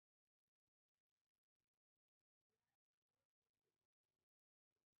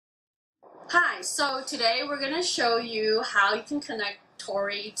Hi, so today we're going to show you how you can connect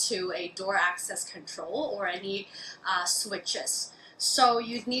Tauri to a door access control or any switches. So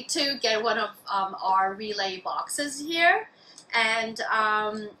you need to get one of our relay boxes here, and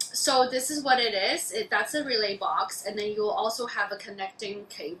so this is what it is. That's a relay box, and then you'll also have a connecting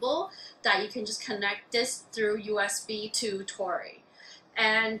cable that you can just connect this through USB to Tauri.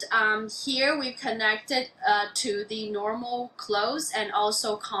 And here we've connected to the normal, close, and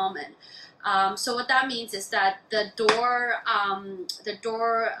also common. So what that means is that the door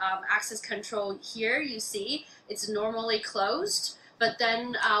access control here, you see, it's normally closed. But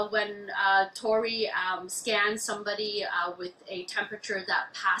then when Tauri scans somebody with a temperature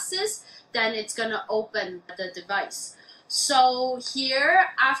that passes, then it's going to open the device. So here,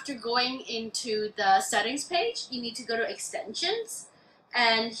 after going into the settings page, you need to go to extensions.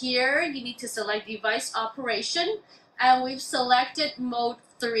 And here you need to select device operation, and we've selected mode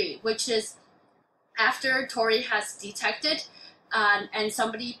 3, which is after Tauri has detected and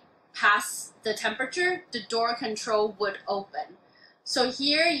somebody passed the temperature, the door control would open. So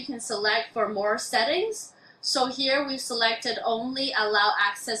here you can select for more settings. So here we've selected only allow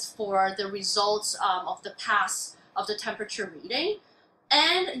access for the results of the pass of the temperature reading.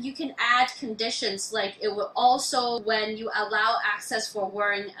 And you can add conditions, like it will also when you allow access for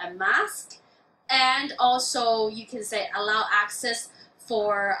wearing a mask, and also you can say allow access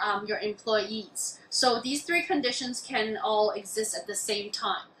for your employees. So these three conditions can all exist at the same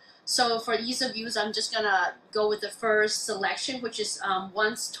time. So for ease of use, I'm just gonna go with the first selection, which is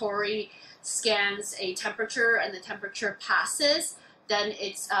once Tauri scans a temperature and the temperature passes, then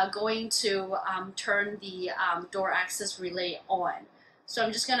it's going to turn the door access relay on. So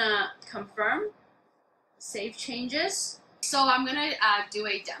I'm just gonna confirm, save changes. So I'm gonna do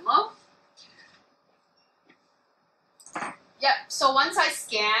a demo. Yep, so once I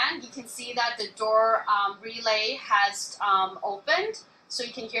scan, you can see that the door relay has opened. So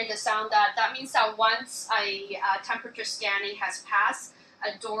you can hear the sound. That means that once a temperature scanning has passed,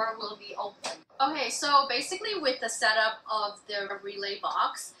 a door will be open. Okay, so basically with the setup of the relay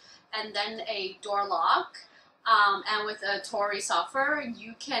box and then a door lock, and with a Tauri software,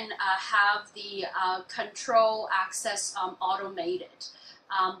 you can have the control access automated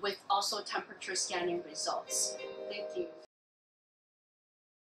with also temperature scanning results. Thank you.